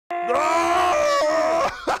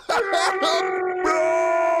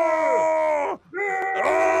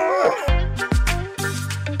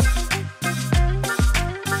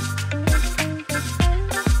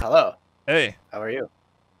Hello. Hey. How are you?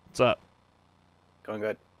 What's up? Going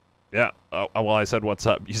good. Yeah. Oh, well, I said what's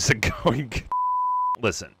up. You said going.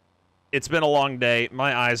 Listen, it's been a long day.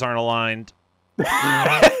 My eyes aren't aligned.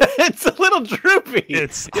 It's a little droopy.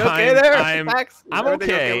 It's you okay there? I'm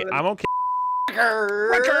okay. I'm okay.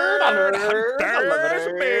 We're gonna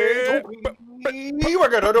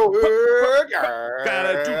do it.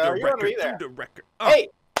 Gotta do the record. Do the record. Oh, hey,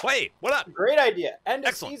 wait. What up? Great idea. End of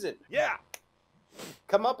Excellent. season. Yeah.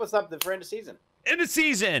 Come up with something for end of season. End of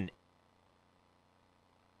season.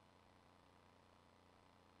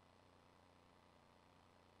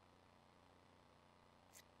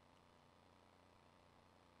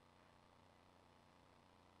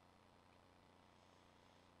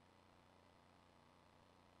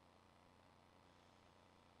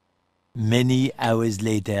 Many hours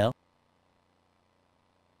later.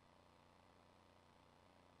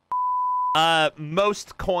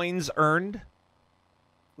 Most coins earned.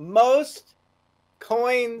 Most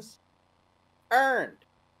coins earned.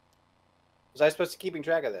 Was I supposed to keeping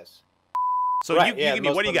track of this? So right, you give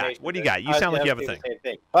me what do you got? What do you got? You sound like you have a thing.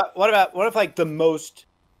 But what if like the most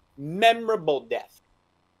memorable death?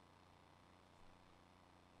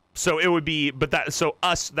 So it would be, but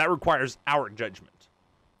that requires our judgment.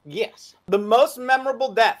 Yes. The most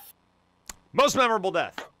memorable death. Most memorable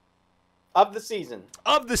death. Of the season.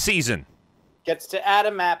 Of the season. Gets to add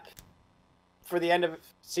a map for the end of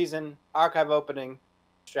season archive opening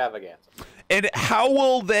extravaganza. And how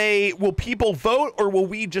will people vote, or will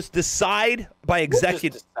we just decide by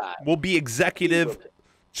executive? We'll be executive.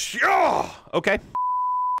 Sure. Okay.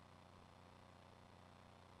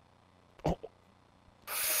 Oh.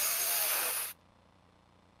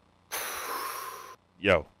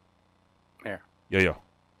 Yo. Here. Yo.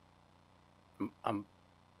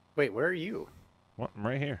 Wait, where are you? What? I'm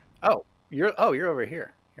right here. Oh, you're over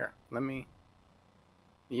here. Here, let me.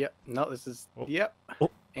 Yep. No, this is. Oh. Yep. Oh.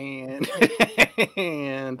 And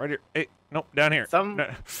right here. Hey, nope, down here. Some.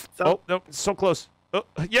 Oh, nope, so close. Oh,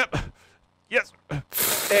 yep. Yes.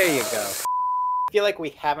 There you go. I feel like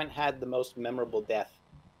we haven't had the most memorable death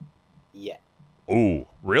yet. Ooh,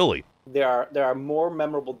 really? There are more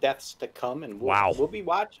memorable deaths to come, and we'll be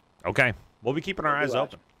watching. Okay, we'll be keeping our eyes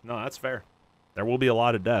open. No, that's fair. There will be a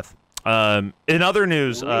lot of death. In other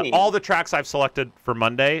news, all the tracks I've selected for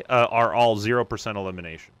Monday are all 0%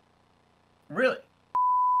 elimination. Really?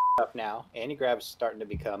 Now, anti-grav's starting to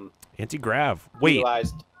become anti-grav. Wait,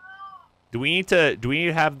 utilized. do we need to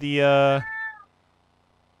have the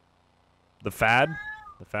fad?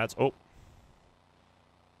 The fads. Oh.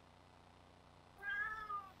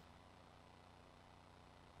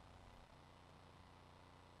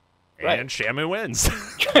 Right. And Shamu wins.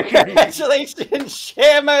 Congratulations,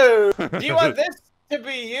 Shamu! Do you want this to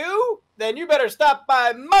be you? Then you better stop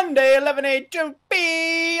by Monday, 11 a to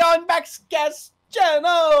be on baXcast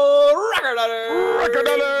channel. Record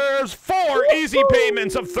Others. 4 easy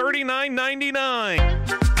payments of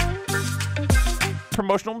 $39.99.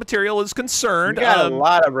 Promotional material is concerned. We got a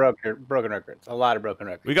lot of broken records. A lot of broken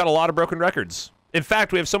records. We got a lot of broken records. In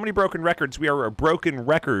fact, we have so many broken records, we are a broken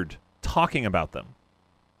record talking about them.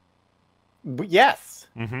 Yes.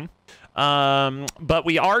 Mm-hmm. But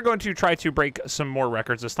we are going to try to break some more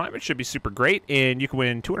records this time. It should be super great, and you can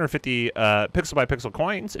win 250 pixel by pixel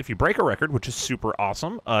coins if you break a record, which is super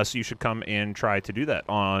awesome. So you should come and try to do that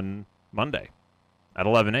on Monday at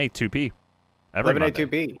 11 a 2p. 11 a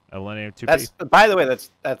 2p. 11 a 2p. That's, by the way,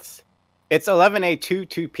 it's 11 a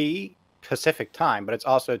 2p Pacific time, but it's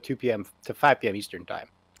also 2 p.m. to 5 p.m. Eastern time.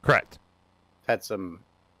 Correct. Had some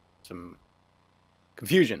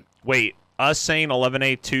confusion. Wait. Us saying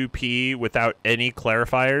 11A 2P without any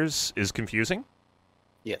clarifiers is confusing?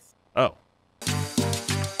 Yes. Oh.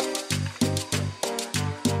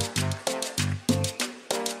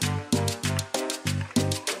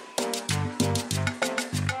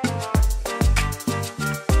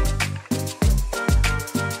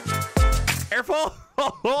 Careful!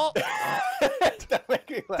 Don't make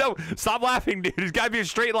me laugh. No, stop laughing, dude. It's got to be a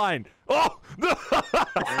straight line. Oh!